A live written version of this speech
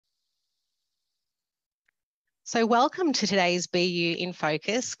So welcome to today's BU in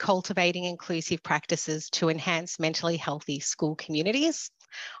Focus, Cultivating Inclusive Practices to Enhance Mentally Healthy School Communities.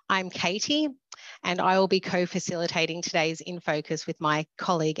 I'm Katie, and I will be co-facilitating today's In Focus with my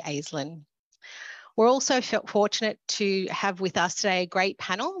colleague Aislinn. We're also fortunate to have with us today a great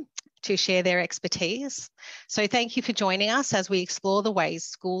panel to share their expertise. So thank you for joining us as we explore the ways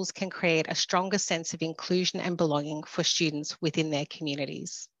schools can create a stronger sense of inclusion and belonging for students within their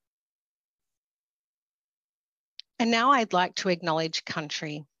communities. And now I'd like to acknowledge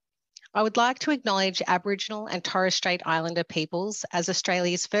country. I would like to acknowledge Aboriginal and Torres Strait Islander peoples as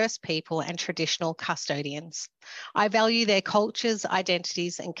Australia's first people and traditional custodians. I value their cultures,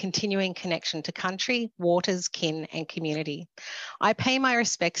 identities, and continuing connection to country, waters, kin, and community. I pay my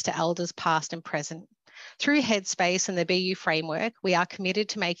respects to elders past and present. Through Headspace and the BU framework, we are committed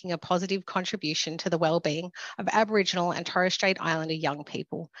to making a positive contribution to the wellbeing of Aboriginal and Torres Strait Islander young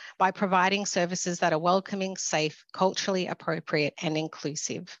people by providing services that are welcoming, safe, culturally appropriate, and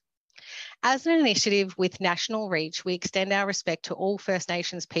inclusive. As an initiative with national reach, we extend our respect to all First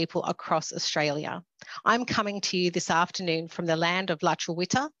Nations people across Australia. I'm coming to you this afternoon from the land of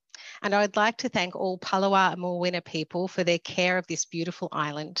Lutruwita, and I would like to thank all Palawa and Mulwina people for their care of this beautiful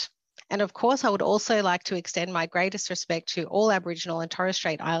island. And of course, I would also like to extend my greatest respect to all Aboriginal and Torres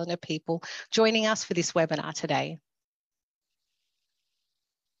Strait Islander people joining us for this webinar today.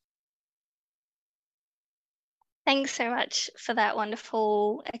 Thanks so much for that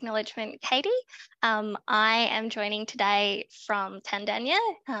wonderful acknowledgement, Katie. I am joining today from Tanzania,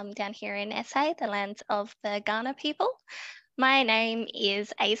 down here in SA, the lands of the Ghana people. My name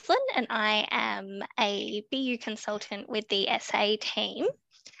is Aislinn and I am a BU consultant with the SA team.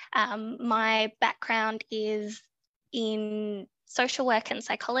 My background is in social work and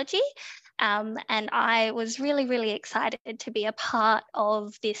psychology, and I was really excited to be a part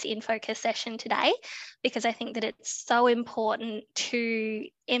of this In Focus session today because I think that it's so important to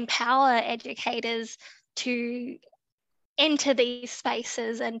empower educators to enter these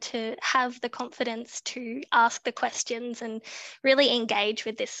spaces and to have the confidence to ask the questions and really engage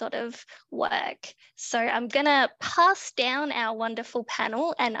with this sort of work. So I'm going to pass down our wonderful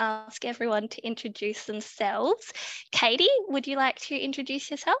panel and ask everyone to introduce themselves. Katie, would you like to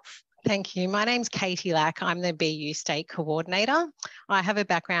introduce yourself? Thank you. My name's Katie Lack. I'm the BU State Coordinator. I have a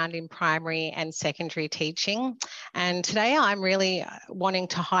background in primary and secondary teaching. And today I'm really wanting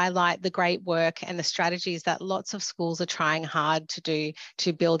to highlight the great work and the strategies that lots of schools are trying hard to do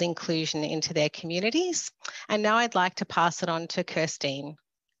to build inclusion into their communities. And now I'd like to pass it on to Kirstine.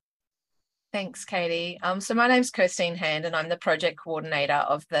 Thanks, Katie. So my name's Kirstine Hand and I'm the project coordinator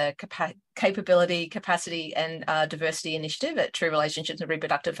of the Capability, Capacity and Diversity Initiative at True Relationships and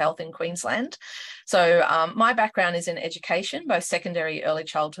Reproductive Health in Queensland. So my background is in education, both secondary, early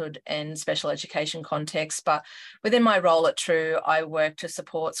childhood and special education contexts. But within my role at True, I work to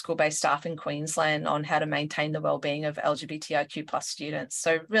support school-based staff in Queensland on how to maintain the wellbeing of LGBTIQ+ students.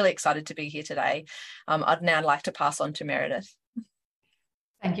 So really excited to be here today. I'd now like to pass on to Meredith.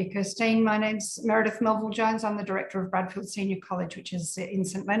 Thank you, Kirstine. My name's Meredith Melville-Jones. I'm the Director of Bradfield Senior College, which is in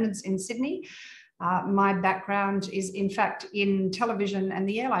St Leonards in Sydney. My background is, in fact, in television and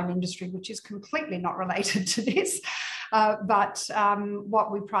the airline industry, which is completely not related to this. But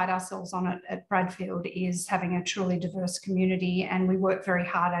what we pride ourselves on at Bradfield is having a truly diverse community, and we work very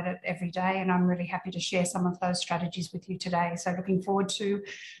hard at it every day. And I'm really happy to share some of those strategies with you today. So looking forward to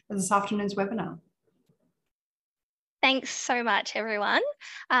this afternoon's webinar. Thanks so much, everyone.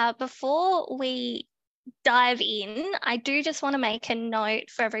 Before we dive in, I do just want to make a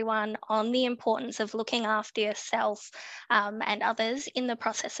note for everyone on the importance of looking after yourself and others in the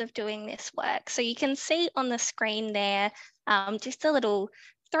process of doing this work. So you can see on the screen there just a little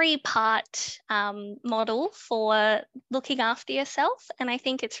 3-part model for looking after yourself. And I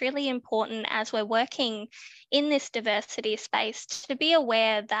think it's really important as we're working in this diversity space to be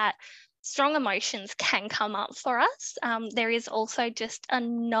aware that strong emotions can come up for us. There is also just a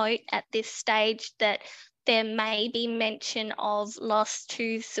note at this stage that there may be mention of loss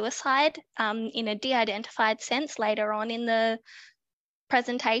to suicide in a de-identified sense later on in the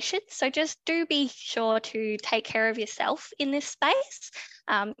presentation. So just do be sure to take care of yourself in this space.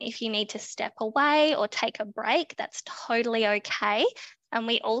 If you need to step away or take a break, that's totally okay. And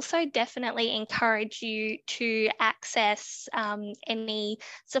we also definitely encourage you to access any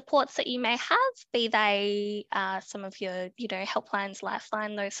supports that you may have, be they some of your, helplines,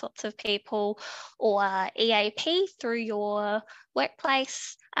 Lifeline, those sorts of people, or EAP through your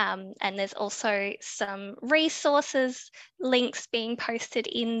workplace. And there's also some resources, links being posted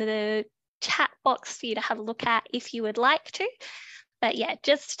in the chat box for you to have a look at if you would like to. But yeah,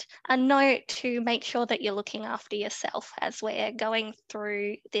 just a note to make sure that you're looking after yourself as we're going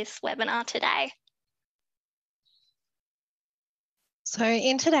through this webinar today. So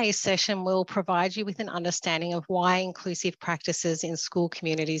in today's session, we'll provide you with an understanding of why inclusive practices in school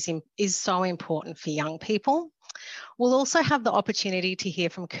communities is so important for young people. We'll also have the opportunity to hear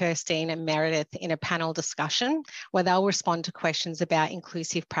from Kirstine and Meredith in a panel discussion where they'll respond to questions about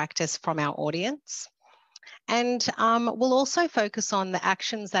inclusive practice from our audience. And we'll also focus on the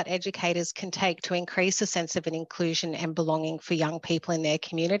actions that educators can take to increase a sense of an inclusion and belonging for young people in their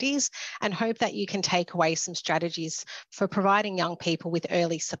communities, and hope that you can take away some strategies for providing young people with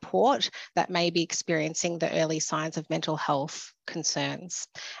early support that may be experiencing the early signs of mental health concerns.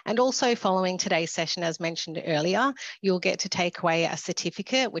 And also following today's session, as mentioned earlier, you'll get to take away a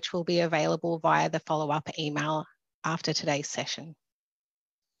certificate which will be available via the follow-up email after today's session.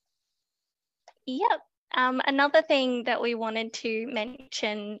 Yep. Another thing that we wanted to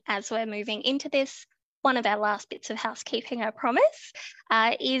mention as we're moving into this, one of our last bits of housekeeping, I promise,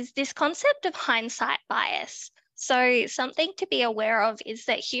 is this concept of hindsight bias. So something to be aware of is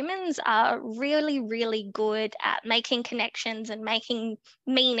that humans are really, really good at making connections and making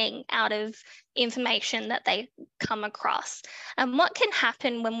meaning out of information that they come across. And what can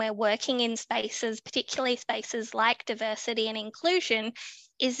happen when we're working in spaces, particularly spaces like diversity and inclusion,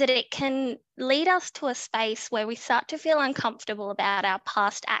 is that it can lead us to a space where we start to feel uncomfortable about our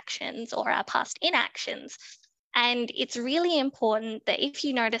past actions or our past inactions. And it's really important that if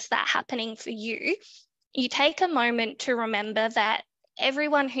you notice that happening for you, you take a moment to remember that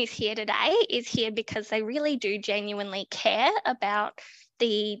everyone who's here today is here because they really do genuinely care about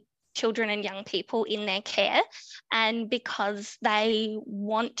the children and young people in their care, and because they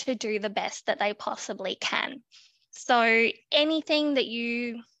want to do the best that they possibly can. So anything that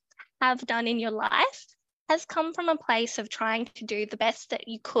you have done in your life has come from a place of trying to do the best that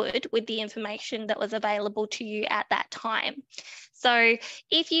you could with the information that was available to you at that time. So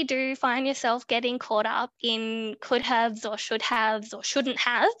if you do find yourself getting caught up in could haves or should haves or shouldn't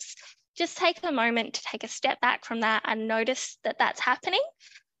haves, just take a moment to take a step back from that and notice that that's happening,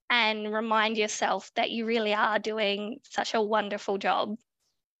 and remind yourself that you really are doing such a wonderful job.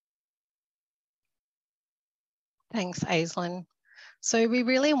 Thanks, Aislinn. So we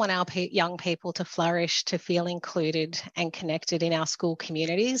really want our young people to flourish, to feel included and connected in our school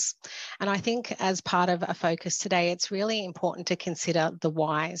communities. And I think as part of a focus today, it's really important to consider the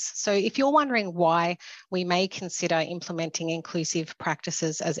whys. So if you're wondering why we may consider implementing inclusive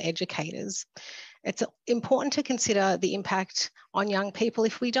practices as educators, it's important to consider the impact on young people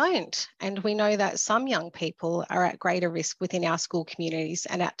if we don't. And we know that some young people are at greater risk within our school communities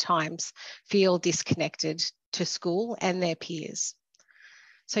and at times feel disconnected to school and their peers.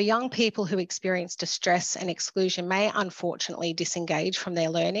 So young people who experience distress and exclusion may unfortunately disengage from their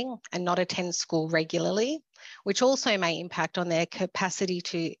learning and not attend school regularly, which also may impact on their capacity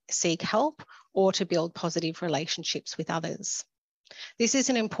to seek help or to build positive relationships with others. This is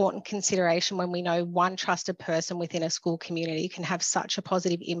an important consideration when we know one trusted person within a school community can have such a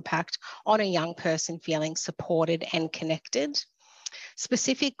positive impact on a young person feeling supported and connected.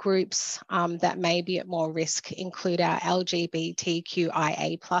 Specific groups that may be at more risk include our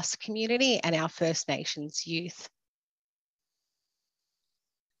LGBTQIA+ community and our First Nations youth.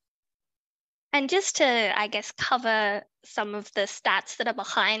 And just to, I guess, cover some of the stats that are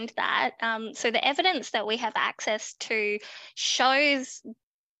behind that, so the evidence that we have access to shows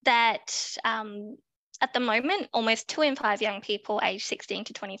that at the moment, almost 2 in 5 young people aged 16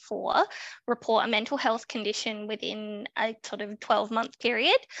 to 24 report a mental health condition within a sort of 12-month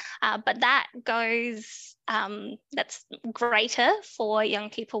period. But that goes, that's greater for young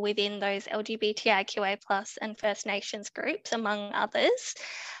people within those LGBTIQA+ and First Nations groups, among others.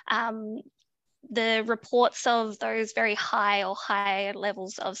 The reports of those very high or higher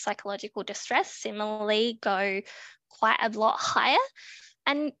levels of psychological distress similarly go quite a lot higher.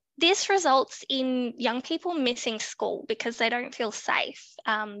 And this results in young people missing school because they don't feel safe.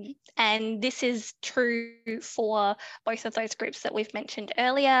 And this is true for both of those groups that we've mentioned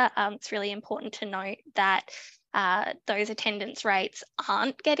earlier. It's really important to note that those attendance rates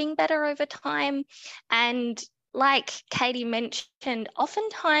aren't getting better over time. And like Katie mentioned,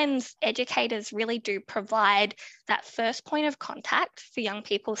 oftentimes educators really do provide that first point of contact for young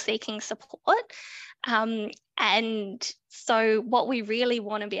people seeking support. And so what we really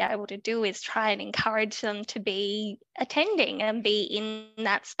want to be able to do is try and encourage them to be attending and be in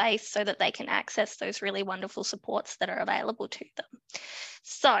that space so that they can access those really wonderful supports that are available to them.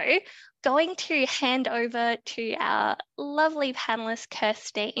 So going to hand over to our lovely panelist,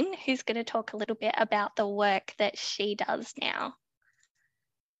 Kirstine, who's going to talk a little bit about the work that she does now.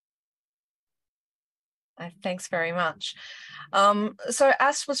 Thanks very much. So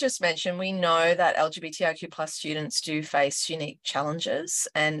as was just mentioned, we know that LGBTIQ plus students do face unique challenges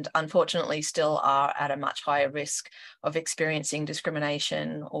and unfortunately still are at a much higher risk of experiencing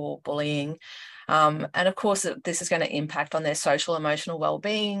discrimination or bullying. And of course, this is going to impact on their social emotional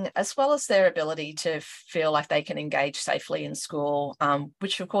well-being, as well as their ability to feel like they can engage safely in school,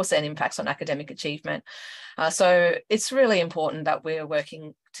 which of course then impacts on academic achievement. So it's really important that we're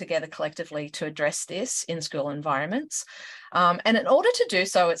working together collectively to address this in school environments. And in order to do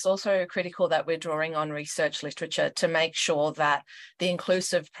so, it's also critical that we're drawing on research literature to make sure that the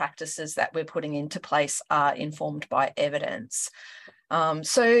inclusive practices that we're putting into place are informed by evidence.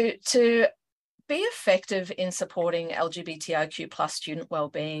 So to be effective in supporting LGBTIQ plus student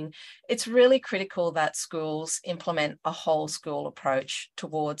wellbeing, it's really critical that schools implement a whole school approach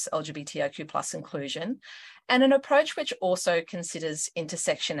towards LGBTIQ plus inclusion, and an approach which also considers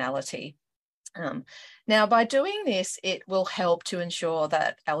intersectionality. Now, by doing this, it will help to ensure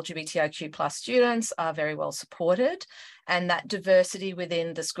that LGBTIQ plus students are very well supported and that diversity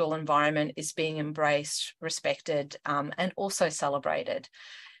within the school environment is being embraced, respected, and also celebrated.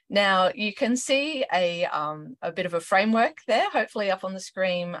 Now, you can see a bit of a framework there, hopefully up on the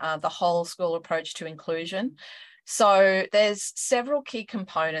screen, the whole school approach to inclusion. So there's several key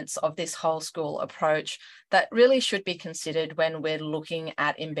components of this whole school approach that really should be considered when we're looking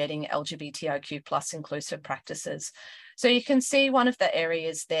at embedding LGBTIQ plus inclusive practices. So you can see one of the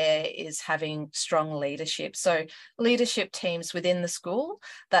areas there is having strong leadership. So leadership teams within the school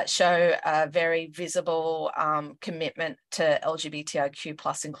that show a very visible commitment to LGBTIQ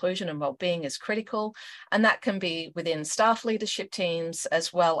plus inclusion and wellbeing is critical. And that can be within staff leadership teams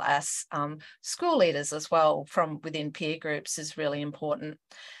as well as school leaders as well from within peer groups is really important.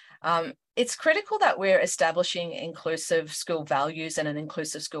 It's critical that we're establishing inclusive school values and an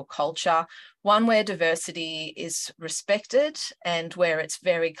inclusive school culture, one where diversity is respected and where it's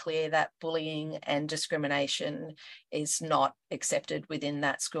very clear that bullying and discrimination is not accepted within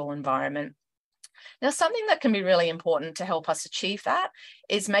that school environment. Now, something that can be really important to help us achieve that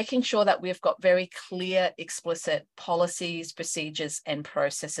is making sure that we've got very clear, explicit policies, procedures, and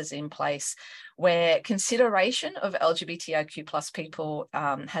processes in place where consideration of LGBTIQ plus people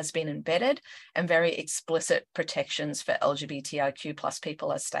has been embedded and very explicit protections for LGBTIQ plus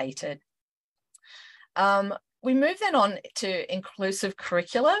people are stated. We move then on to inclusive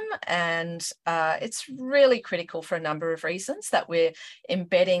curriculum, and it's really critical for a number of reasons that we're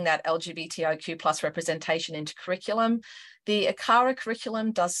embedding that LGBTIQ plus representation into curriculum. The ACARA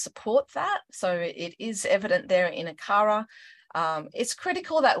curriculum does support that, so it is evident there in ACARA. It's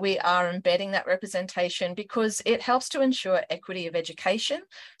critical that we are embedding that representation because it helps to ensure equity of education.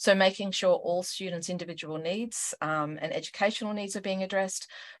 So making sure all students' individual needs and educational needs are being addressed.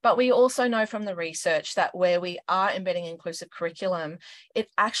 But we also know from the research that where we are embedding inclusive curriculum, it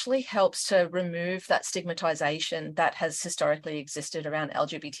actually helps to remove that stigmatization that has historically existed around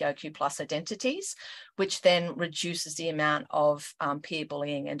LGBTIQ plus identities, which then reduces the amount of peer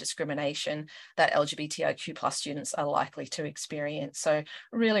bullying and discrimination that LGBTIQ plus students are likely to experience. So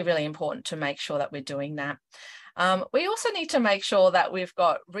really, really important to make sure that we're doing that. We also need to make sure that we've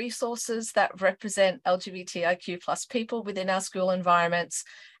got resources that represent LGBTIQ plus people within our school environments,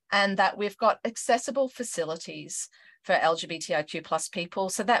 and that we've got accessible facilities for LGBTIQ plus people.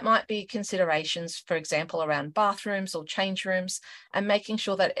 So that might be considerations, for example, around bathrooms or change rooms, and making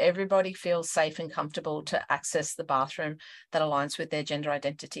sure that everybody feels safe and comfortable to access the bathroom that aligns with their gender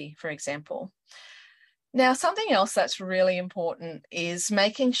identity, for example. Now, something else that's really important is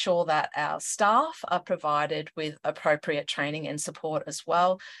making sure that our staff are provided with appropriate training and support as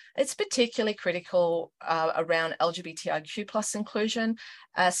well. It's particularly critical around LGBTIQ plus inclusion,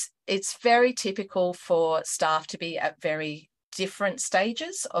 as it's very typical for staff to be at very different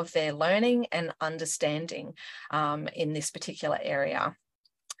stages of their learning and understanding in this particular area.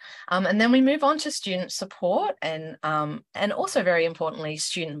 And then we move on to student support and also very importantly,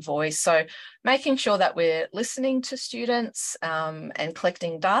 student voice. So making sure that we're listening to students and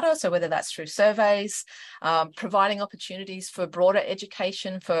collecting data. So whether that's through surveys, providing opportunities for broader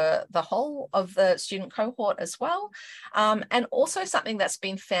education for the whole of the student cohort as well. And also something that's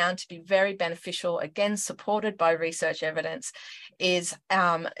been found to be very beneficial, again, supported by research evidence, is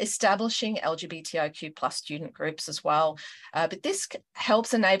establishing LGBTIQ plus student groups as well. But this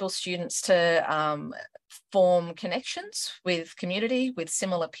helps enable students to form connections with community, with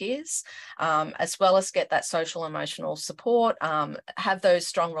similar peers, as well as get that social emotional support, have those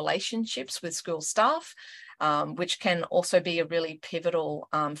strong relationships with school staff, which can also be a really pivotal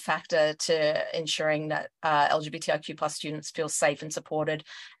factor to ensuring that LGBTIQ+ students feel safe and supported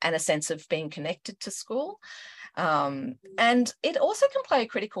and a sense of being connected to school. And it also can play a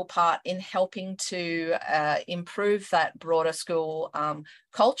critical part in helping to improve that broader school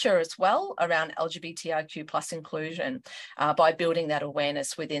culture as well around LGBTIQ+ inclusion by building that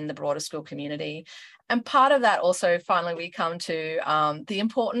awareness within the broader school community. And part of that also, finally, we come to the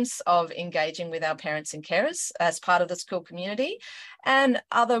importance of engaging with our parents and carers as part of the school community and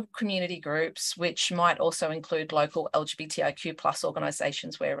other community groups, which might also include local LGBTIQ+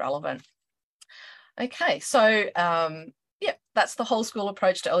 organisations where relevant. Okay, so yeah, that's the whole school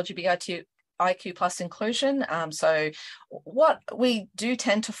approach to LGBTIQ+ inclusion. So what we do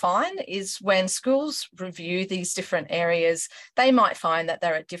tend to find is when schools review these different areas, they might find that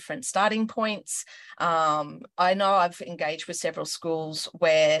they're at different starting points. I know I've engaged with several schools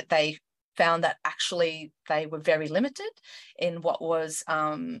where they found that actually they were very limited in what was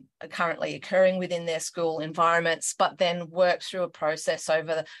currently occurring within their school environments, but then worked through a process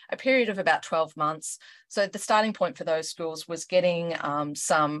over a period of about 12 months. So the starting point for those schools was getting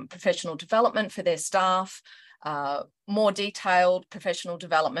some professional development for their staff, more detailed professional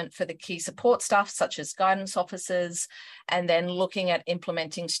development for the key support staff, such as guidance officers, and then looking at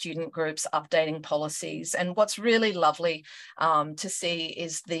implementing student groups, updating policies. And what's really lovely to see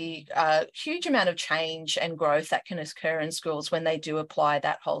is the huge amount of change and growth that can occur in schools when they do apply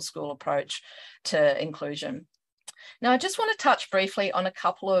that whole school approach to inclusion. Now, I just want to touch briefly on a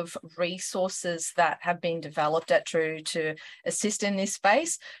couple of resources that have been developed at True to assist in this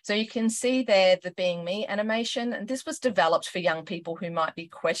space. So you can see there the Being Me animation, and this was developed for young people who might be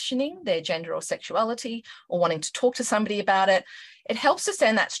questioning their gender or sexuality or wanting to talk to somebody about it. It helps to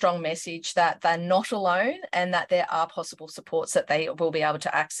send that strong message that they're not alone and that there are possible supports that they will be able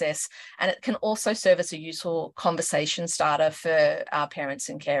to access. And it can also serve as a useful conversation starter for our parents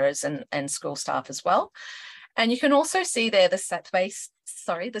and carers and school staff as well. And you can also see there the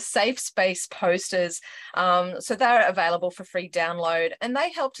safe space posters. So they're available for free download, and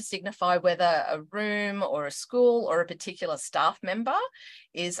they help to signify whether a room or a school or a particular staff member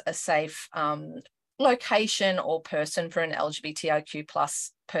is a safe location or person for an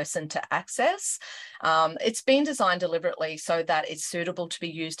LGBTIQ+ person to access. It's been designed deliberately so that it's suitable to be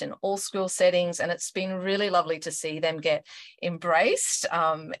used in all school settings, and it's been really lovely to see them get embraced,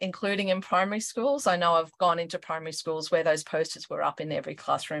 including in primary schools. I know I've gone into primary schools where those posters were up in every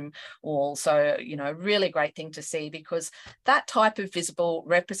classroom wall. So, you know, really great thing to see, because that type of visible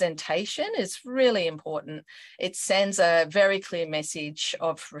representation is really important. It sends a very clear message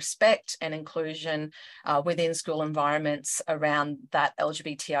of respect and inclusion within school environments around that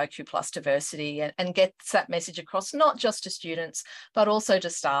LGBTIQ+ diversity, and gets that message across not just to students, but also to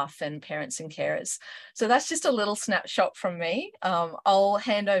staff and parents and carers. So that's just a little snapshot from me. I'll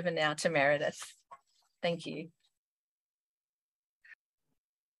hand over now to Meredith. Thank you.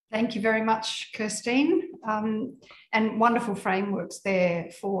 Thank you very much, Kirstine. And wonderful frameworks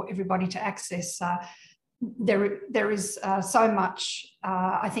there for everybody to access. There is so much,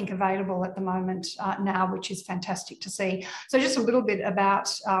 I think, available at the moment now, which is fantastic to see. So just a little bit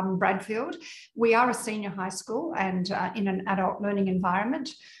about Bradfield. We are a senior high school and in an adult learning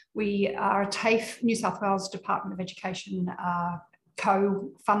environment. We are a TAFE, New South Wales Department of Education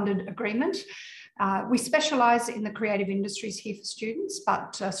co-funded agreement. We specialise in the creative industries here for students,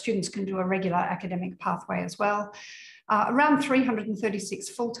 but students can do a regular academic pathway as well. Around 336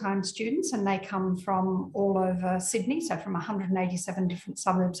 full-time students, and they come from all over Sydney, so from 187 different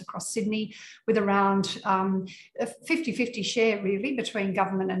suburbs across Sydney, with around a 50-50 share really between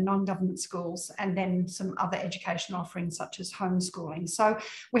government and non-government schools, and then some other education offerings such as homeschooling. So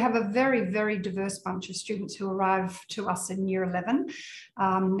we have a very, very diverse bunch of students who arrive to us in year 11.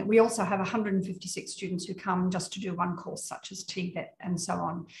 We also have 156 students who come just to do one course, such as TVET and so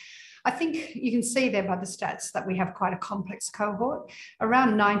on. I think you can see there by the stats that we have quite a complex cohort.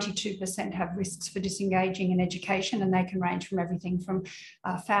 Around 92% have risks for disengaging in education, and they can range from everything from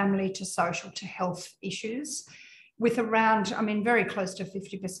family to social to health issues, with around, I mean, very close to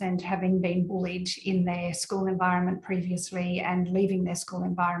 50% having been bullied in their school environment previously and leaving their school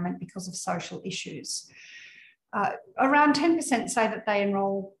environment because of social issues. Around 10% say that they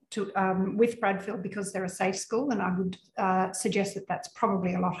enrol with Bradfield because they're a safe school, and I would suggest that that's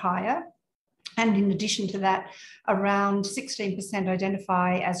probably a lot higher. And in addition to that, around 16%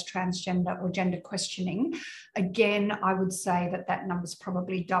 identify as transgender or gender questioning. Again, I would say that that number's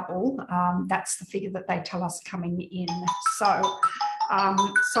probably double. That's the figure that they tell us coming in. So,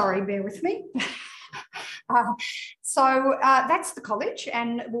 sorry, bear with me. So that's the college,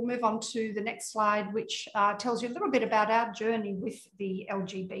 and we'll move on to the next slide, which tells you a little bit about our journey with the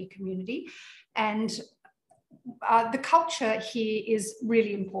LGB community. And the culture here is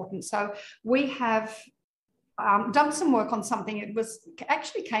really important. So we have done some work on something. It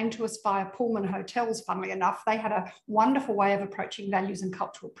actually came to us via Pullman Hotels, funnily enough. They had a wonderful way of approaching values and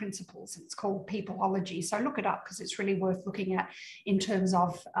cultural principles. It's called Peopleology. So look it up, because it's really worth looking at in terms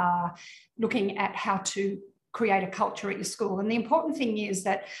of looking at how to create a culture at your school. And the important thing is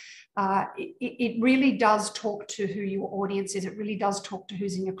that it really does talk to who your audience is. It really does talk to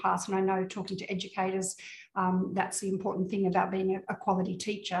who's in your class. And I know, talking to educators, that's the important thing about being a quality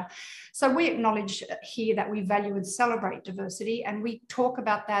teacher. So we acknowledge here that we value and celebrate diversity, and we talk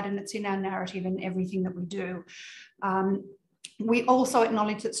about that, and it's in our narrative and everything that we do. We also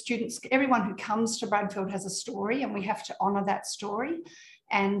acknowledge that students, everyone who comes to Bradfield has a story, and we have to honour that story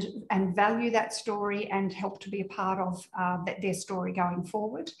and value that story and help to be a part of their story going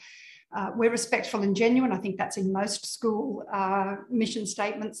forward. We're respectful and genuine. I think that's in most school mission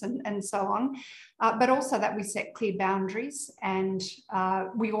statements and so on, but also that we set clear boundaries, and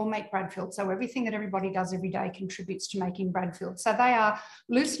we all make Bradfield. So everything that everybody does every day contributes to making Bradfield. So they are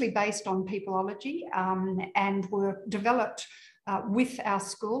loosely based on Peopleology, and were developed with our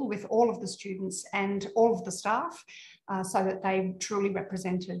school, with all of the students and all of the staff, so that they truly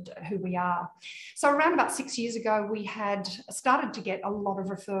represented who we are. So around about 6 years ago, we had started to get a lot of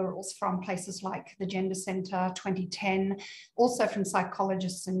referrals from places like the Gender Centre, 2010, also from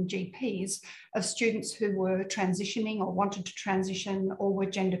psychologists and GPs, of students who were transitioning or wanted to transition or were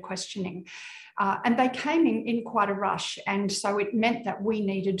gender questioning. And they came in quite a rush. And so it meant that we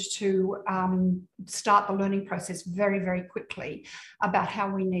needed to start the learning process very, very quickly about how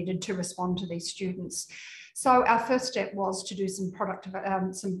we needed to respond to these students. So our first step was to do some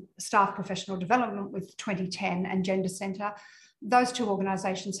staff professional development with 2010 and Gender Centre. Those two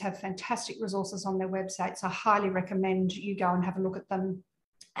organisations have fantastic resources on their websites. I highly recommend you go and have a look at them.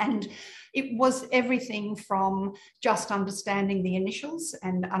 And it was everything from just understanding the initials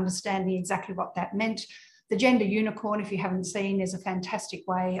and understanding exactly what that meant. The Gender Unicorn, if you haven't seen, is a fantastic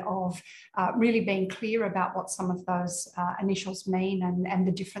way of really being clear about what some of those initials mean and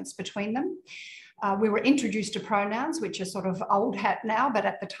the difference between them. We were introduced to pronouns, which are sort of old hat now, but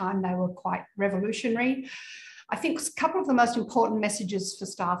at the time they were quite revolutionary. I think a couple of the most important messages for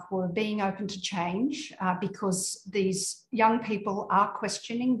staff were being open to change, because these young people are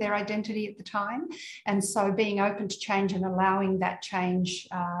questioning their identity at the time. And so being open to change and allowing that change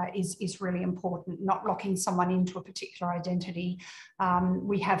is really important, not locking someone into a particular identity.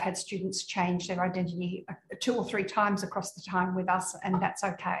 We have had students change their identity 2 or 3 times across the time with us, and that's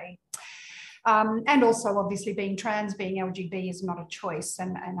okay. And also, obviously, being trans, being LGB is not a choice.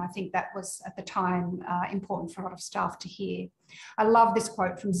 And I think that was, at the time, important for a lot of staff to hear. I love this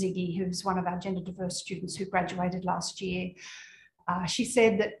quote from Ziggy, who's one of our gender diverse students who graduated last year. She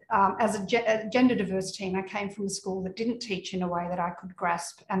said that as a gender diverse teen, I came from a school that didn't teach in a way that I could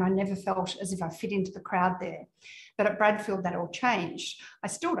grasp, and I never felt as if I fit into the crowd there. But at Bradfield, that all changed. I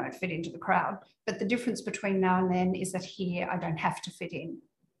still don't fit into the crowd, but the difference between now and then is that here I don't have to fit in.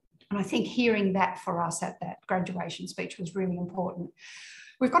 And I think hearing that for us at that graduation speech was really important.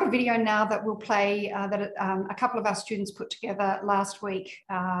 We've got a video now that we'll play that a couple of our students put together last week.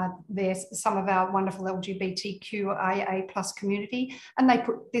 There's some of our wonderful LGBTQIA+ community, and they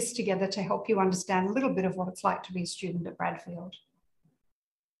put this together to help you understand a little bit of what it's like to be a student at Bradfield.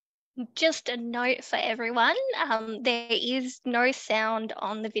 Just a note for everyone, there is no sound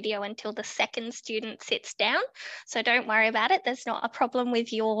on the video until the second student sits down. So don't worry about it. There's not a problem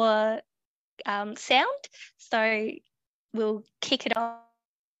with your sound. So we'll kick it off.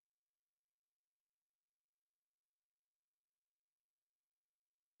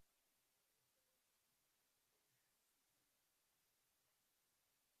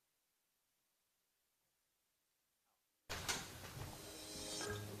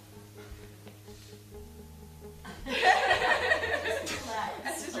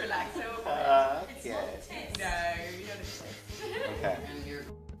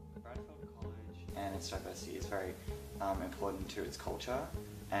 Diversity is very important to its culture,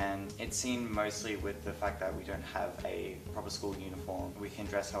 and it's seen mostly with the fact that we don't have a proper school uniform. We can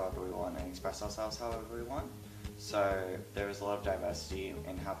dress however we want and express ourselves however we want. So there is a lot of diversity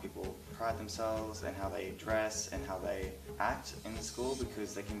in how people pride themselves and how they dress and how they act in the school,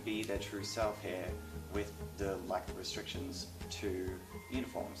 because they can be their true self here with the lack of restrictions to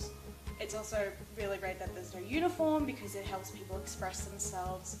uniforms. It's also really great that there's no uniform, because it helps people express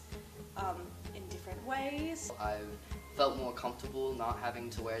themselves in different ways. I've felt more comfortable not having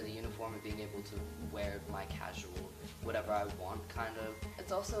to wear the uniform and being able to wear my casual, whatever I want, kind of.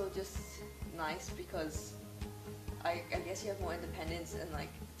 It's also just nice because I guess you have more independence, and like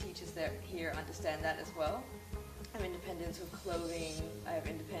teachers that here understand that as well. I have independence with clothing, I have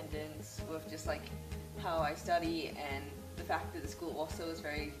independence with just like how I study, and the fact that the school also is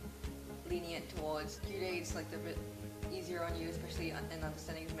very lenient towards due dates, like they're a bit easier on you, especially in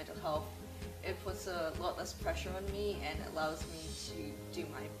understanding of mental health. It puts a lot less pressure on me and allows me to do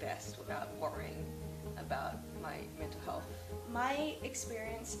my best without worrying about my mental health. My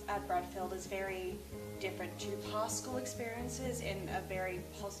experience at Bradfield is very different to past school experiences in a very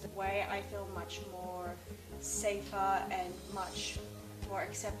positive way. I feel much more safer and much more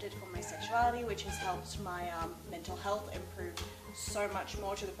accepted for my sexuality, which has helped my mental health improve so much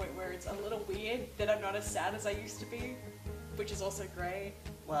more, to the point where it's a little weird that I'm not as sad as I used to be, which is also great.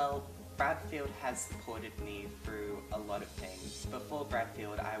 Well, Bradfield has supported me through a lot of things. Before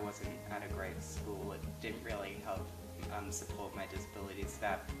Bradfield, I wasn't at a great school. It didn't really help support my disabilities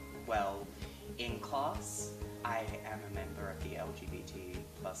that well. In class, I am a member of the LGBT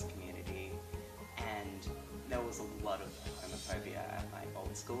plus community, and there was a lot of homophobia at my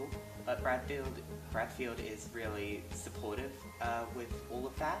old school, but Bradfield is really supportive with all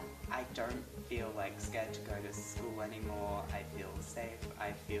of that. I don't feel like scared to go to school anymore. I feel safe.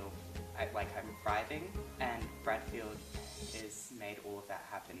 I feel like I'm thriving, and Bradfield has made all of that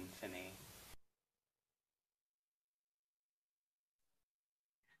happen for me.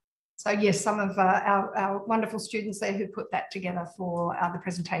 So yes, some of our wonderful students there who put that together for the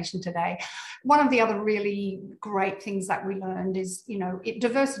presentation today. One of the other really great things that we learned is,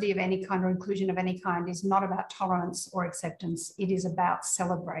 diversity of any kind or inclusion of any kind is not about tolerance or acceptance. It is about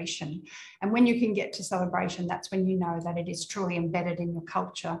celebration. And when you can get to celebration, that's when you know that it is truly embedded in your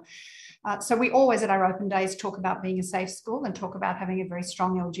culture. So we always at our open days talk about being a safe school and talk about having a very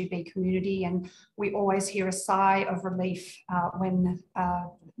strong LGBT community, and we always hear a sigh of relief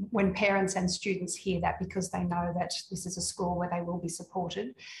when parents and students hear that, because they know that this is a school where they will be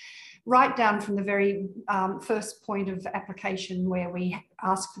supported. Right down from the very first point of application, where we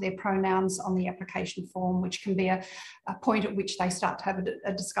ask for their pronouns on the application form, which can be a point at which they start to have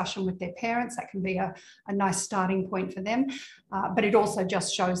a discussion with their parents. That can be a nice starting point for them, but it also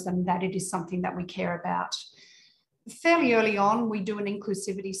just shows them that it is something that we care about. Fairly early on, we do an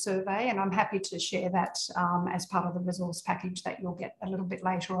inclusivity survey, and I'm happy to share that as part of the resource package that you'll get a little bit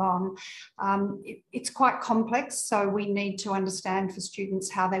later on. It's quite complex, so we need to understand for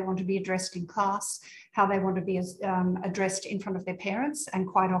students how they want to be addressed in class, how they want to be addressed in front of their parents, and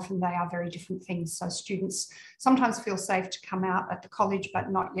quite often they are very different things. So students sometimes feel safe to come out at the college,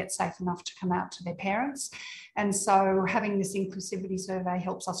 but not yet safe enough to come out to their parents. And so having this inclusivity survey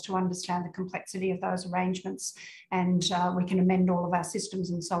helps us to understand the complexity of those arrangements, and we can amend all of our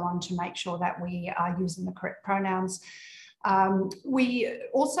systems and so on to make sure that we are using the correct pronouns. We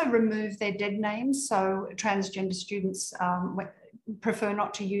also remove their dead names, so transgender students prefer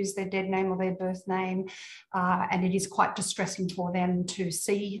not to use their dead name or their birth name, and it is quite distressing for them to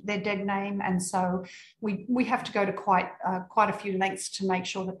see their dead name, and so we have to go to quite a few lengths to make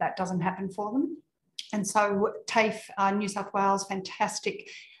sure that that doesn't happen for them. And so TAFE New South Wales, fantastic,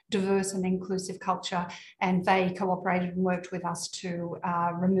 diverse and inclusive culture, and they cooperated and worked with us to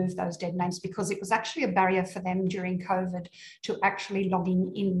remove those dead names, because it was actually a barrier for them during COVID to actually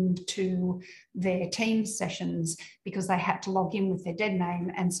logging into their Teams sessions, because they had to log in with their dead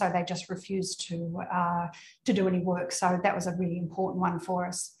name, and so they just refused to do any work. So that was a really important one for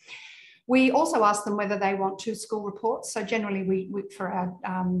us. We also ask them whether they want 2 school reports. So generally we for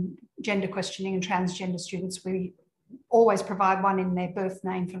our gender questioning and transgender students, we always provide one in their birth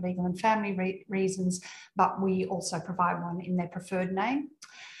name for legal and family reasons, but we also provide one in their preferred name.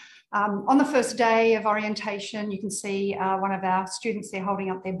 On the first day of orientation, you can see one of our students there holding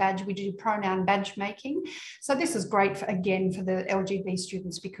up their badge. We do pronoun badge making. So this is great, again, for the LGB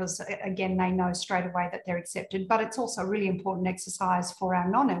students, because, again, they know straight away that they're accepted. But it's also a really important exercise for our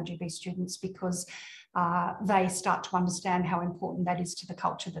non-LGB students, because they start to understand how important that is to the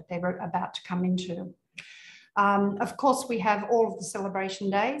culture that they're about to come into. Of course, we have all of the celebration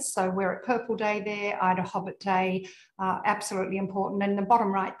days. So we're at Purple Day there, Ida Hobbit Day, absolutely important. And in the bottom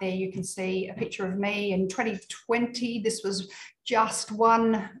right there, you can see a picture of me in 2020. This was just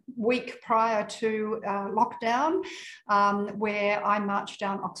 1 week prior to lockdown, where I marched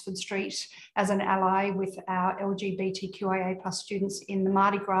down Oxford Street as an ally with our LGBTQIA+ students in the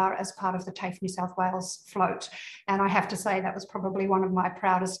Mardi Gras as part of the TAFE New South Wales float. And I have to say that was probably one of my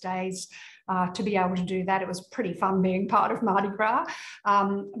proudest days to be able to do that. It was pretty fun being part of Mardi Gras,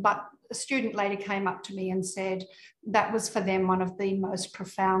 but a student later came up to me and said that was for them one of the most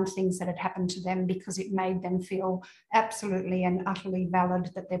profound things that had happened to them, because it made them feel absolutely and utterly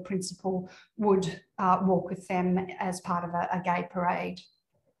valid that their principal would walk with them as part of a gay parade.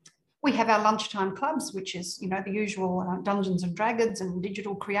 We have our lunchtime clubs, which is, you know, the usual Dungeons and Dragons and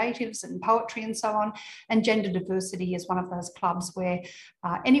digital creatives and poetry and so on. And gender diversity is one of those clubs where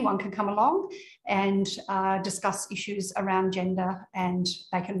anyone can come along and discuss issues around gender, and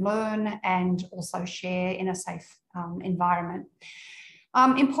they can learn and also share in a safe environment.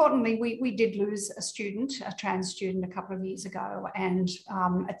 Importantly, we did lose a student, a trans student, a couple of years ago, and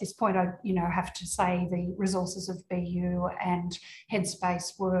at this point, I have to say the resources of BU and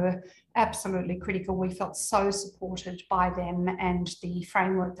Headspace were absolutely critical. We felt so supported by them and the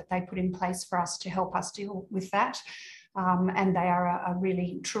framework that they put in place for us to help us deal with that. And they are a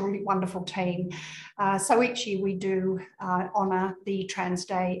really, truly wonderful team. So each year we do honour the Trans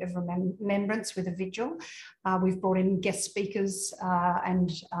Day of Remembrance with a vigil. We've brought in guest speakers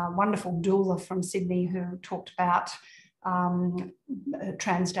and a wonderful doula from Sydney who talked about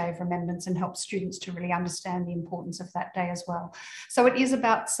Trans Day of Remembrance and help students to really understand the importance of that day as well. So it is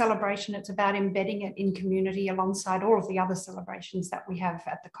about celebration. It's about embedding it in community alongside all of the other celebrations that we have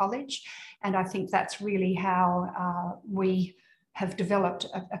at the college. And I think that's really how we have developed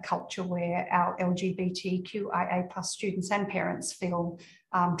a culture where our LGBTQIA+ students and parents feel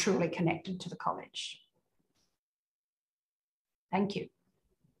truly connected to the college. Thank you.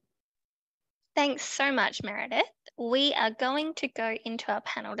 Thanks so much, Meredith. We are going to go into our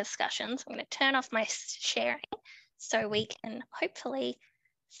panel discussions. I'm going to turn off my sharing so we can hopefully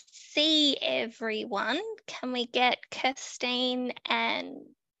see everyone. Can we get Kirstine? And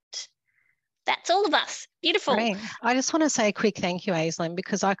that's all of us. Beautiful. Great. I just want to say a quick thank you, Aislinn,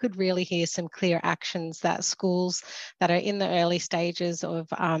 because I could really hear some clear actions that schools that are in the early stages of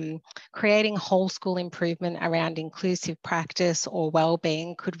creating whole school improvement around inclusive practice or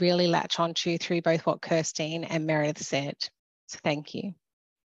wellbeing could really latch onto through both what Kirstine and Meredith said. So thank you.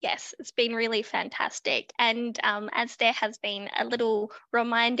 Yes, it's been really fantastic. And as there has been a little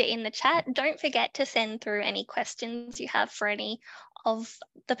reminder in the chat, don't forget to send through any questions you have for any of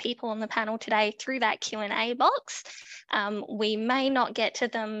the people on the panel today through that Q&A box. We may not get to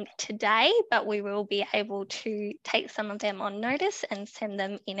them today, but we will be able to take some of them on notice and send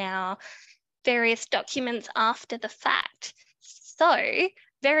them in our various documents after the fact. So,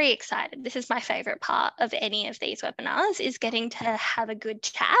 very excited. This is my favorite part of any of these webinars, is getting to have a good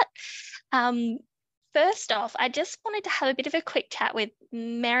chat. First off, I just wanted to have a bit of a quick chat with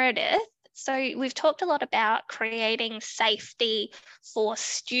Meredith. So we've talked a lot about creating safety for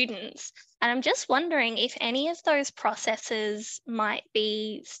students, and I'm just wondering if any of those processes might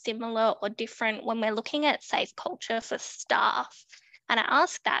be similar or different when we're looking at safe culture for staff. And I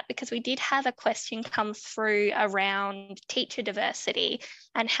ask that because we did have a question come through around teacher diversity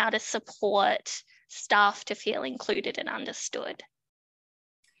and how to support staff to feel included and understood.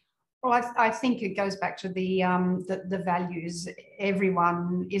 Well, I think it goes back to the values.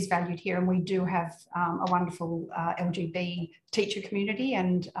 Everyone is valued here, and we do have a wonderful LGB teacher community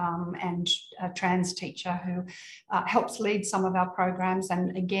and a trans teacher who helps lead some of our programs.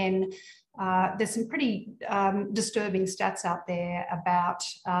 And again, there's some pretty disturbing stats out there about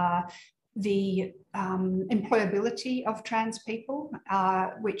the employability of trans people,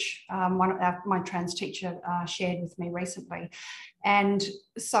 which one of my trans teacher shared with me recently. And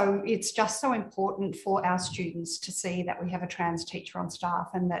so it's just so important for our students to see that we have a trans teacher on staff,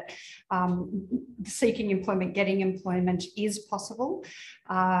 and that seeking employment, getting employment is possible.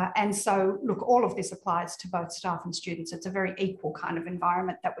 And so, look, all of this applies to both staff and students. It's a very equal kind of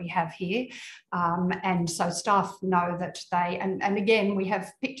environment that we have here. And so staff know that they, and again, we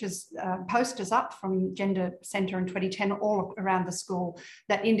have pictures, posters up from Gender Centre in 2010 all around the school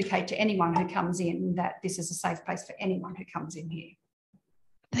that indicate to anyone who comes in that this is a safe place for anyone who comes in here.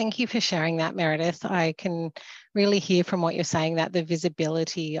 Thank you for sharing that, Meredith. I can really hear from what you're saying that the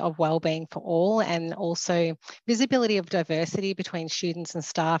visibility of wellbeing for all, and also visibility of diversity between students and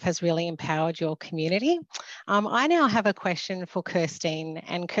staff, has really empowered your community. I now have a question for Kirstine.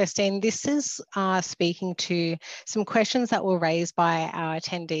 And Kirstine, this is speaking to some questions that were raised by our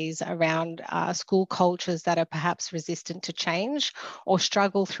attendees around school cultures that are perhaps resistant to change or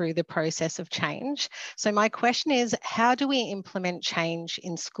struggle through the process of change. So my question is, how do we implement change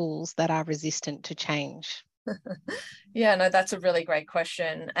in schools that are resistant to change? Yeah, no, that's a really great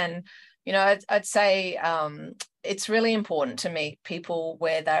question. And, you know, I'd say it's really important to meet people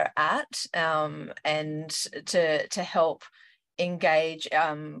where they're at, and to help engage,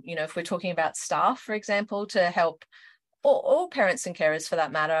 you know, if we're talking about staff, for example, to help all parents and carers for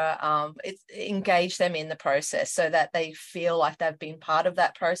that matter, engage them in the process so that they feel like they've been part of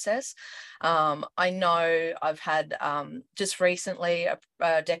that process. I know I've had just recently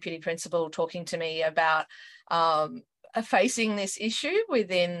a deputy principal talking to me about facing this issue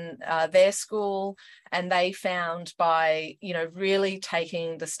within their school, and they found by, you know, really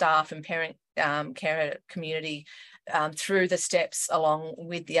taking the staff and parent carer community through the steps along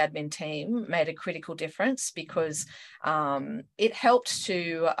with the admin team made a critical difference, because it helped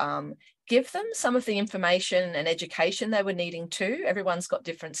to give them some of the information and education they were needing too. Everyone's got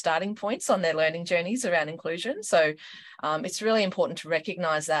different starting points on their learning journeys around inclusion. So it's really important to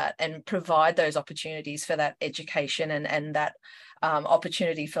recognise that and provide those opportunities for that education and that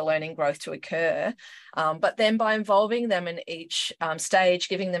opportunity for learning growth to occur. But then by involving them in each stage,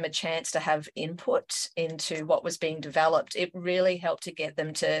 giving them a chance to have input into what was being developed, it really helped to get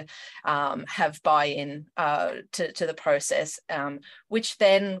them to have buy-in to the process, which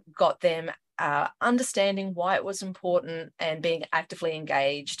then got them understanding why it was important and being actively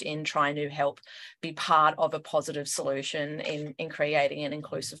engaged in trying to help be part of a positive solution in creating an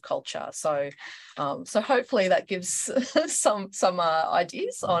inclusive culture. So so hopefully that gives some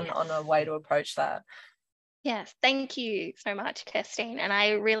ideas on a way to approach that. Yes, thank you so much, Kirstine. And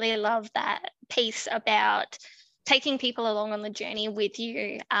I really love that piece about taking people along on the journey with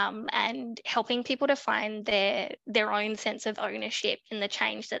you, and helping people to find their own sense of ownership in the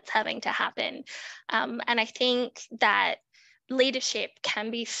change that's having to happen. And I think that leadership can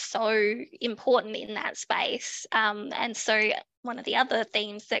be so important in that space. And so one of the other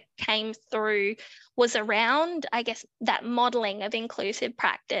themes that came through was around, I guess, that modelling of inclusive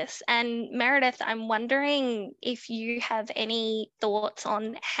practice. And Meredith, I'm wondering if you have any thoughts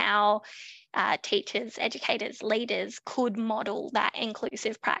on how teachers, educators, leaders could model that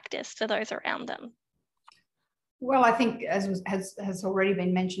inclusive practice for those around them. Well, I think, as has already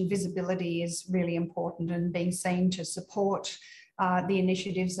been mentioned, visibility is really important, and being seen to support the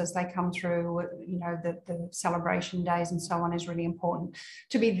initiatives as they come through, you know, the celebration days and so on is really important.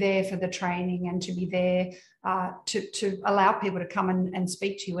 To be there for the training and to be there to allow people to come and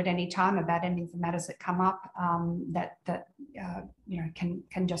speak to you at any time about any of the matters that come up, that you know,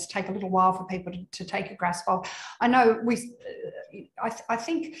 can just take a little while for people to take a grasp of. I know I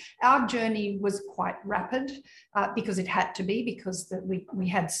think our journey was quite rapid because it had to be, because we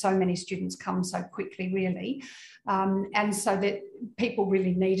had so many students come so quickly, really. And so that people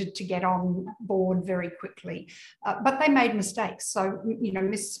really needed to get on board very quickly, but they made mistakes. So, you know,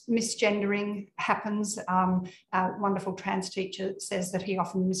 misgendering happens. Our wonderful trans teacher says that he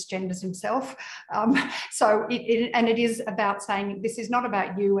often misgenders himself. So it is about saying, this is not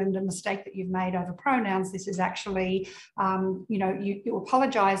about you and a mistake that you've made over pronouns. This is actually, you know, you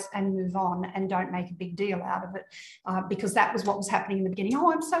apologise and move on and don't make a big deal out of it, because that was what was happening in the beginning.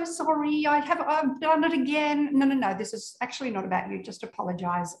 Oh, I'm so sorry, I've done it again. No, this is actually not about you. Just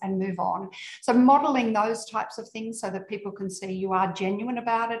apologise and move on. So modelling those types of things so that people can see you are genuine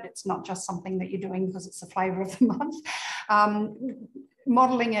about it. It's not just something that you're doing because it's the flavour of the month.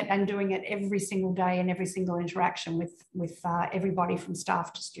 Modelling it and doing it every single day and every single interaction with everybody from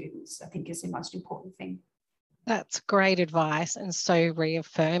staff to students, I think, is the most important thing. That's great advice and so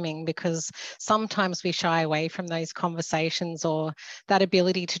reaffirming, because sometimes we shy away from those conversations or that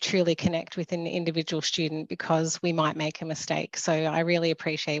ability to truly connect with an individual student because we might make a mistake. So I really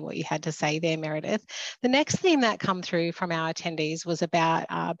appreciate what you had to say there, Meredith. The next theme that come through from our attendees was about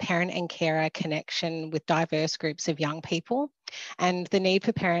parent and carer connection with diverse groups of young people, and the need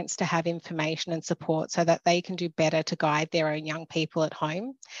for parents to have information and support so that they can do better to guide their own young people at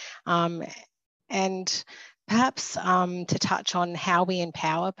home. And perhaps to touch on how we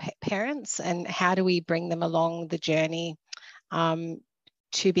empower parents and how do we bring them along the journey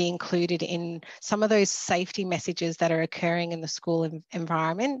to be included in some of those safety messages that are occurring in the school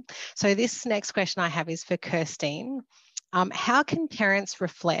environment. So this next question I have is for Kirstine. How can parents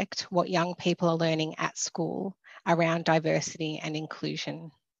reflect what young people are learning at school around diversity and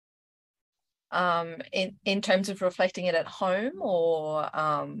inclusion? In terms of reflecting it at home or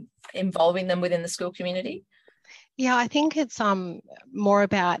involving them within the school community? Yeah, I think it's more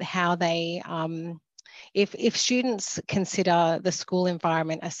about how they, if students consider the school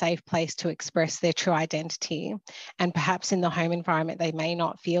environment a safe place to express their true identity, and perhaps in the home environment they may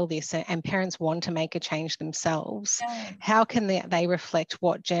not feel this, and parents want to make a change themselves, how can they reflect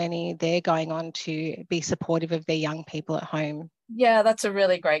what journey they're going on to be supportive of their young people at home? Yeah, that's a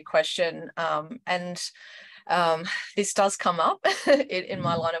really great question. This does come up in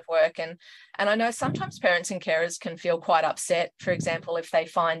my line of work. And I know sometimes parents and carers can feel quite upset, for example, if they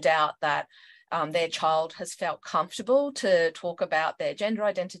find out that their child has felt comfortable to talk about their gender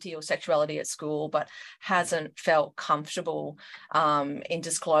identity or sexuality at school, but hasn't felt comfortable in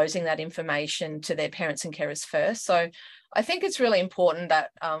disclosing that information to their parents and carers first. So I think it's really important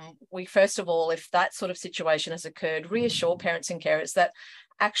that we, first of all, if that sort of situation has occurred, reassure parents and carers that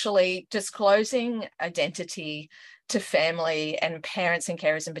actually disclosing identity to family and parents and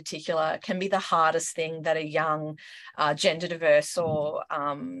carers in particular can be the hardest thing that a young gender diverse or,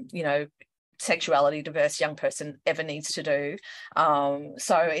 sexuality diverse young person ever needs to do.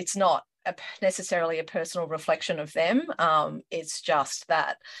 So it's not necessarily a personal reflection of them. It's just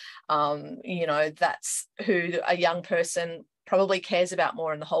that, that's who a young person probably cares about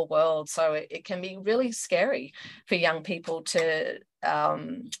more in the whole world. So it can be really scary for young people to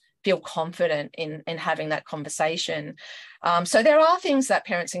feel confident in having that conversation. So there are things that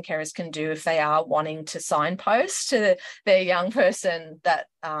parents and carers can do if they are wanting to signpost to their young person that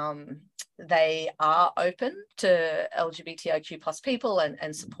they are open to LGBTIQ plus people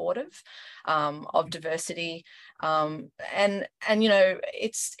and supportive of diversity. And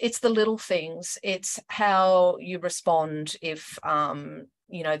it's the little things. It's how you respond if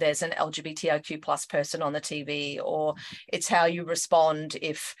there's an LGBTIQ plus person on the TV, or it's how you respond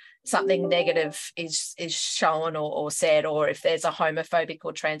if something negative is shown or said, or if there's a homophobic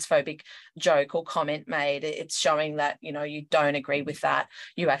or transphobic joke or comment made. It's showing that you don't agree with that.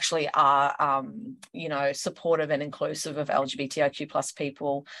 You actually are supportive and inclusive of LGBTIQ plus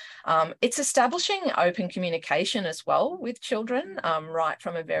people. It's establishing open communication as well with children right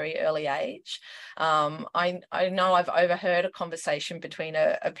from a very early age. I know I've overheard a conversation between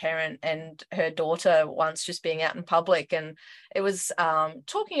a parent and her daughter once, just being out in public, and it was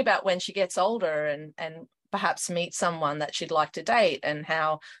talking about when she gets older and perhaps meet someone that she'd like to date, and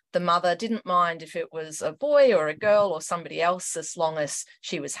how the mother didn't mind if it was a boy or a girl or somebody else, as long as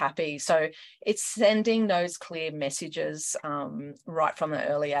she was happy. So it's sending those clear messages right from an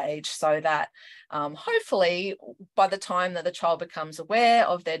early age, so that hopefully by the time that the child becomes aware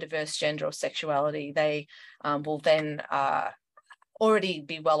of their diverse gender or sexuality, they will then already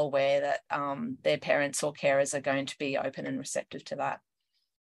be well aware that their parents or carers are going to be open and receptive to that.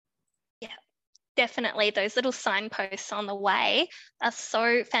 Yeah, definitely. Those little signposts on the way are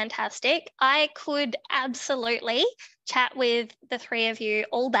so fantastic. I could absolutely chat with the three of you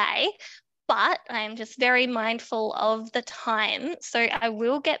all day, but I am just very mindful of the time. So I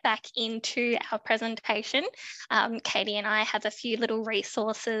will get back into our presentation. Katie and I have a few little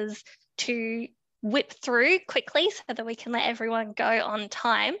resources to whip through quickly so that we can let everyone go on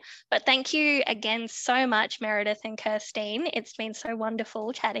time. But thank you again so much, Meredith and Kirstine. It's been so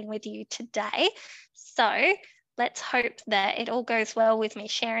wonderful chatting with you today. So let's hope that it all goes well with me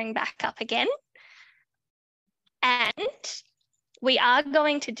sharing back up again. And we are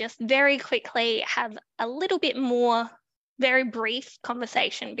going to just very quickly have a little bit more very brief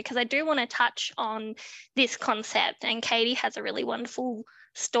conversation, because I do want to touch on this concept, and Katie has a really wonderful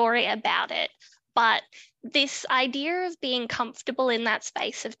story about it. But this idea of being comfortable in that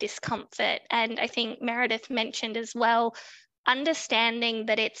space of discomfort, and I think Meredith mentioned as well, understanding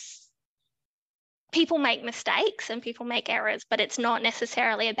that people make mistakes and people make errors, but it's not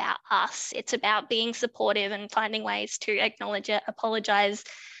necessarily about us. It's about being supportive and finding ways to acknowledge it, apologize,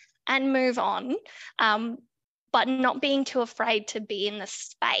 and move on, but not being too afraid to be in the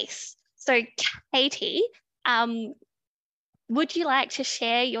space. So Katie, would you like to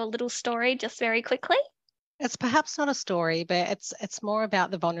share your little story just very quickly? It's perhaps not a story, but it's more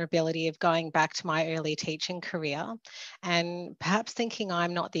about the vulnerability of going back to my early teaching career, and perhaps thinking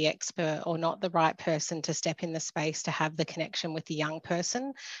I'm not the expert or not the right person to step in the space to have the connection with the young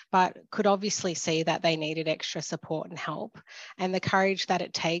person, but could obviously see that they needed extra support and help, and the courage that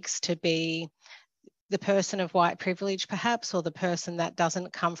it takes to be the person of white privilege perhaps, or the person that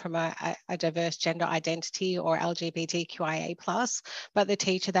doesn't come from a diverse gender identity or LGBTQIA+, but the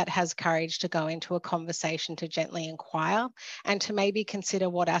teacher that has courage to go into a conversation to gently inquire and to maybe consider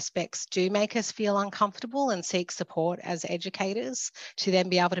what aspects do make us feel uncomfortable and seek support as educators to then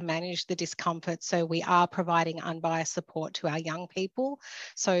be able to manage the discomfort, so we are providing unbiased support to our young people.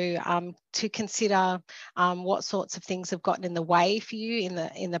 So to consider what sorts of things have gotten in the way for you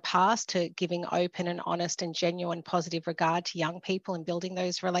in the past to giving open and honest and genuine positive regard to young people and building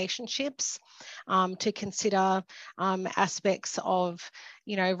those relationships, to consider aspects of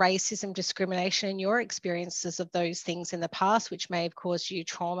racism, discrimination, and your experiences of those things in the past, which may have caused you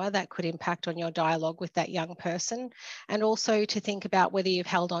trauma that could impact on your dialogue with that young person. And also to think about whether you've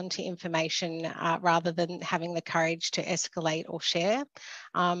held on to information rather than having the courage to escalate or share.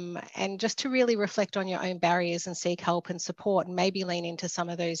 and just to really reflect on your own barriers and seek help and support, and maybe lean into some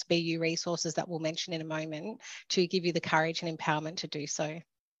of those BU resources that we'll mention in a moment to give you the courage and empowerment to do so.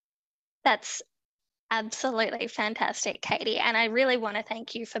 That's absolutely fantastic, Katie. And I really want to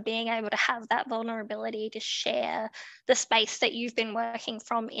thank you for being able to have that vulnerability to share the space that you've been working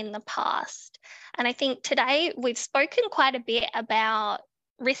from in the past. And I think today we've spoken quite a bit about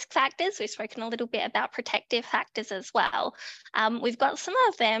risk factors. We've spoken a little bit about protective factors as well. We've got some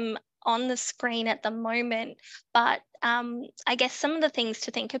of them on the screen at the moment, but I guess some of the things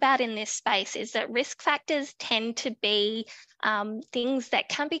to think about in this space is that risk factors tend to be things that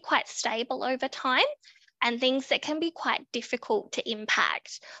can be quite stable over time and things that can be quite difficult to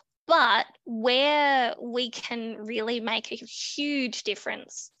impact. But where we can really make a huge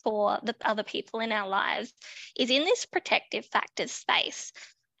difference for the other people in our lives is in this protective factors space.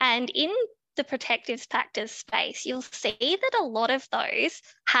 And in the protective factors space, you'll see that a lot of those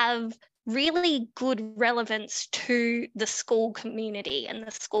have really good relevance to the school community and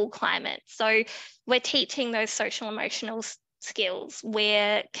the school climate. So we're teaching those social emotional skills,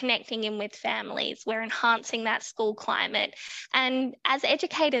 we're connecting in with families, we're enhancing that school climate. And as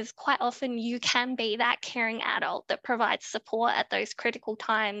educators, quite often you can be that caring adult that provides support at those critical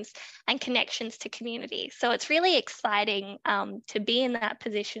times and connections to community. So it's really exciting to be in that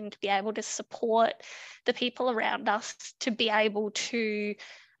position, to be able to support the people around us, to be able to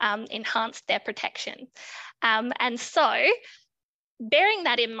enhance their protection. And so bearing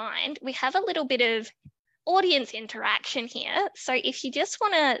that in mind, we have a little bit of audience interaction here. So if you just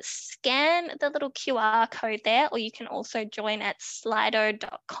want to scan the little QR code there, or you can also join at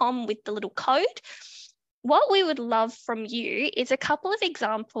slido.com with the little code. What we would love from you is a couple of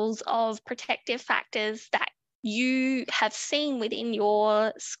examples of protective factors that you have seen within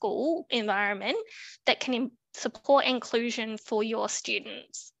your school environment that can support inclusion for your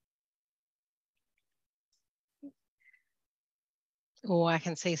students. Oh, I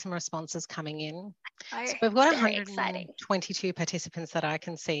can see some responses coming in. Oh, so we've got very 122 participants that I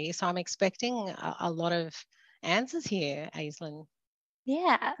can see. So I'm expecting a lot of answers here, Aislinn.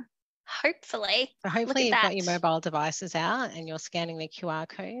 Yeah, hopefully. So hopefully you've got your mobile devices out and you're scanning the QR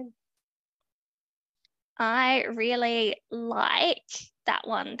code. I really like that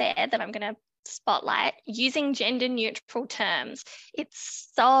one there that I'm going to spotlight, using gender neutral terms.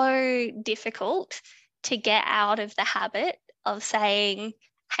 It's so difficult to get out of the habit of saying,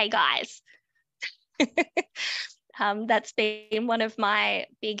 hey guys. That's been one of my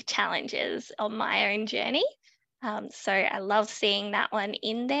big challenges on my own journey. So I love seeing that one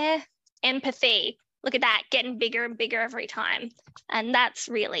in there. Empathy, look at that, getting bigger and bigger every time. And that's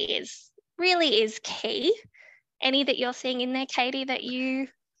really is key. Any that you're seeing in there, Katie, that you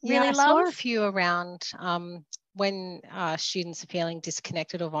really love? I saw a few around when students are feeling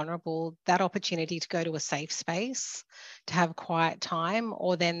disconnected or vulnerable, that opportunity to go to a safe space, to have quiet time,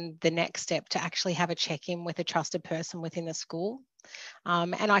 or then the next step to actually have a check-in with a trusted person within the school.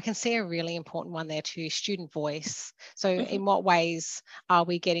 And I can see a really important one there too, student voice. So in what ways are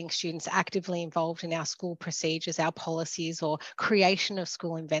we getting students actively involved in our school procedures, our policies, or creation of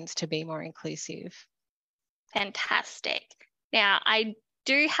school events to be more inclusive? Fantastic. Now, I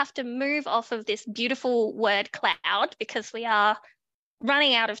do have to move off of this beautiful word cloud because we are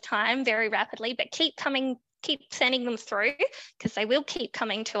running out of time very rapidly, but keep sending them through because they will keep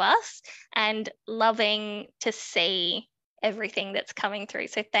coming to us, and loving to see everything that's coming through.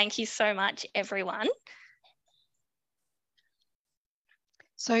 So thank you so much, everyone.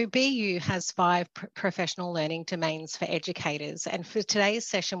 So BU has 5 professional learning domains for educators. And for today's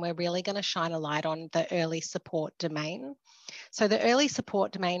session, we're really going to shine a light on the early support domain. So the early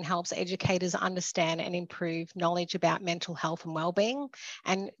support domain helps educators understand and improve knowledge about mental health and wellbeing,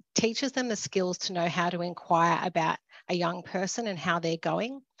 and teaches them the skills to know how to inquire about a young person and how they're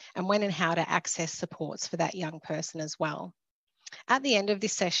going, and when and how to access supports for that young person as well. At the end of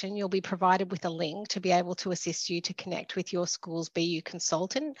this session, you'll be provided with a link to be able to assist you to connect with your school's BU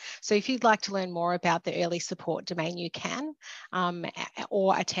consultant. So if you'd like to learn more about the early support domain, you can,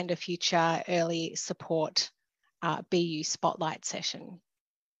 or attend a future early support BU spotlight session.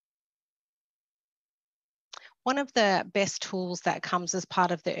 One of the best tools that comes as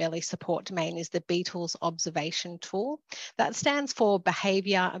part of the early support domain is the Beatles observation tool. That stands for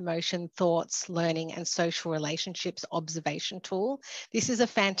Behaviour, Emotion, Thoughts, Learning and Social Relationships Observation Tool. This is a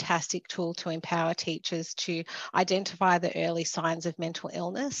fantastic tool to empower teachers to identify the early signs of mental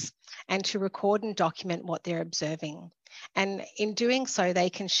illness and to record and document what they're observing. And in doing so, they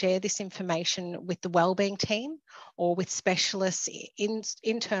can share this information with the wellbeing team or with specialists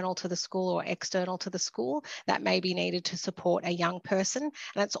internal to the school or external to the school that may be needed to support a young person.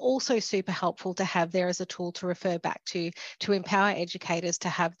 And it's also super helpful to have there as a tool to refer back to empower educators to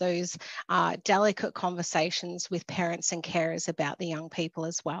have those delicate conversations with parents and carers about the young people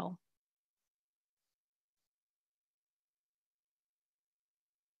as well.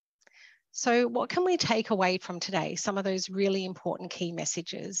 So what can we take away from today? Some of those really important key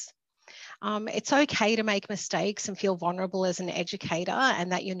messages. It's okay to make mistakes and feel vulnerable as an educator,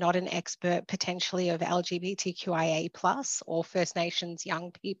 and that you're not an expert potentially of LGBTQIA+ or First Nations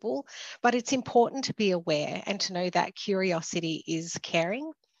young people, but it's important to be aware and to know that curiosity is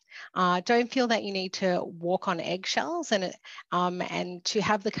caring. Don't feel that you need to walk on eggshells, and to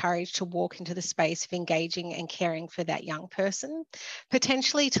have the courage to walk into the space of engaging and caring for that young person.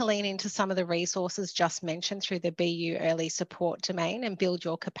 Potentially to lean into some of the resources just mentioned through the BU Early Support domain and build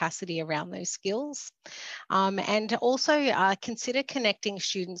your capacity around those skills. And also consider connecting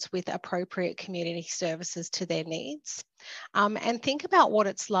students with appropriate community services to their needs. And think about what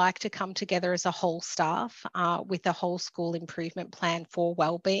it's like to come together as a whole staff with a whole school improvement plan for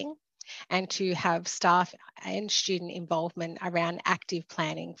wellbeing, and to have staff and student involvement around active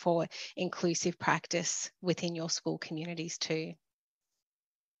planning for inclusive practice within your school communities too.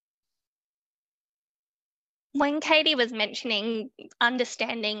 When Katie was mentioning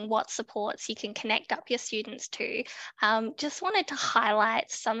understanding what supports you can connect up your students to, just wanted to highlight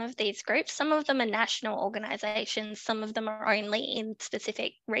some of these groups. Some of them are national organisations, some of them are only in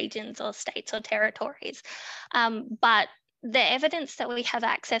specific regions or states or territories. But the evidence that we have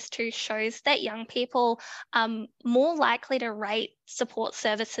access to shows that young people are more likely to rate support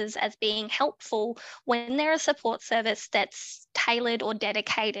services as being helpful when they're a support service that's tailored or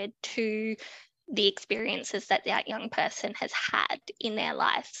dedicated to the experiences that that young person has had in their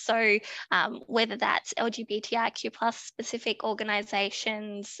life. So whether that's LGBTIQ+ specific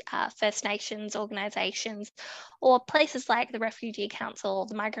organisations, First Nations organisations, or places like the Refugee Council or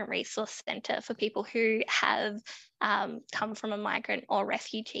the Migrant Resource Centre for people who have come from a migrant or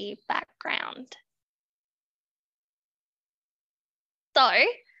refugee background. So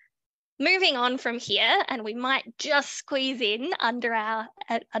moving on from here, and we might just squeeze in under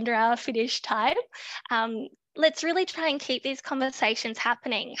our finish time, let's really try and keep these conversations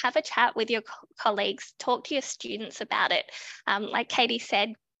happening. Have a chat with your colleagues, talk to your students about it. Like Katie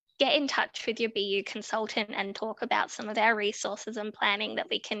said, get in touch with your BU consultant and talk about some of our resources and planning that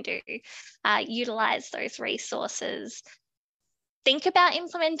we can do. Utilise those resources. Think about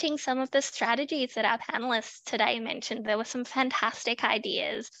implementing some of the strategies that our panelists today mentioned. There were some fantastic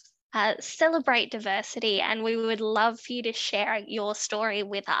ideas. Celebrate diversity, and we would love for you to share your story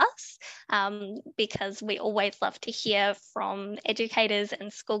with us, because we always love to hear from educators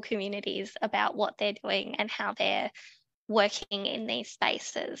and school communities about what they're doing and how they're working in these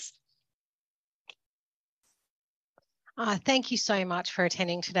spaces. Thank you so much for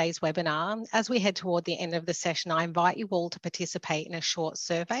attending today's webinar. As we head toward the end of the session, I invite you all to participate in a short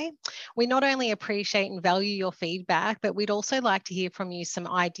survey. We not only appreciate and value your feedback, but we'd also like to hear from you some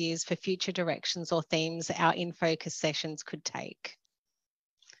ideas for future directions or themes our in focus sessions could take.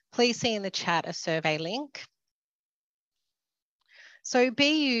 Please see in the chat a survey link. So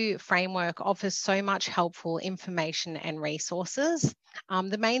BU Framework offers so much helpful information and resources.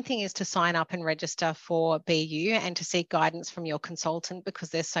 The main thing is to sign up and register for BU and to seek guidance from your consultant, because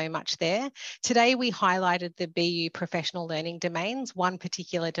there's so much there. Today we highlighted the BU professional learning domains. One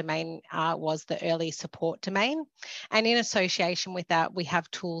particular domain was the early support domain. And in association with that, we have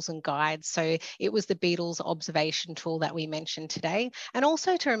tools and guides. So it was the Beatles observation tool that we mentioned today. And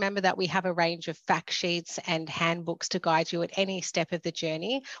also to remember that we have a range of fact sheets and handbooks to guide you at any step of the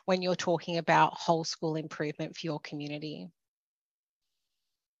journey when you're talking about whole school improvement for your community.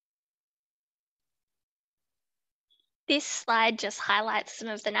 This slide just highlights some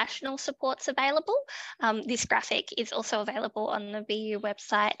of the national supports available. This graphic is also available on the BU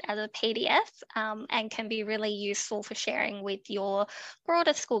website as a PDF, and can be really useful for sharing with your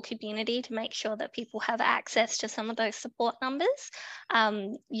broader school community to make sure that people have access to some of those support numbers.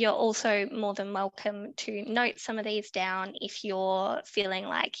 You're also more than welcome to note some of these down if you're feeling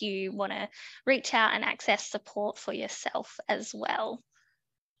like you want to reach out and access support for yourself as well.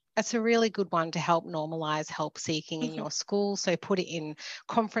 It's a really good one to help normalise help seeking in your school. So put it in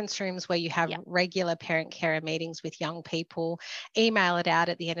conference rooms where you have regular parent carer meetings with young people, email it out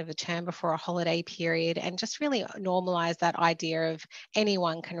at the end of the term before a holiday period, and just really normalise that idea of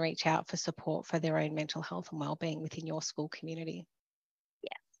anyone can reach out for support for their own mental health and wellbeing within your school community.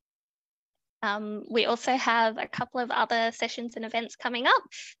 We also have a couple of other sessions and events coming up.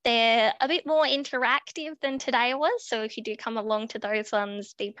 They're a bit more interactive than today was, so if you do come along to those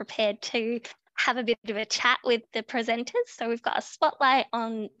ones, be prepared to have a bit of a chat with the presenters. So we've got a spotlight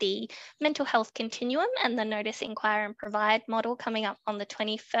on the mental health continuum and the notice, inquire and provide model coming up on the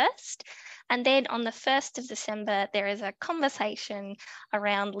 21st. And then on the 1st of December, there is a conversation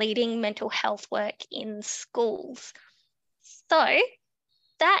around leading mental health work in schools. So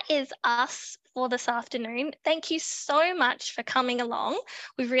that is us for this afternoon. Thank you so much for coming along.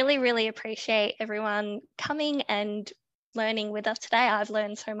 We really, really appreciate everyone coming and learning with us today. I've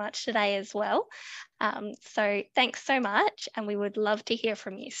learned so much today as well. So thanks so much, and we would love to hear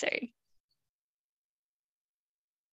from you soon.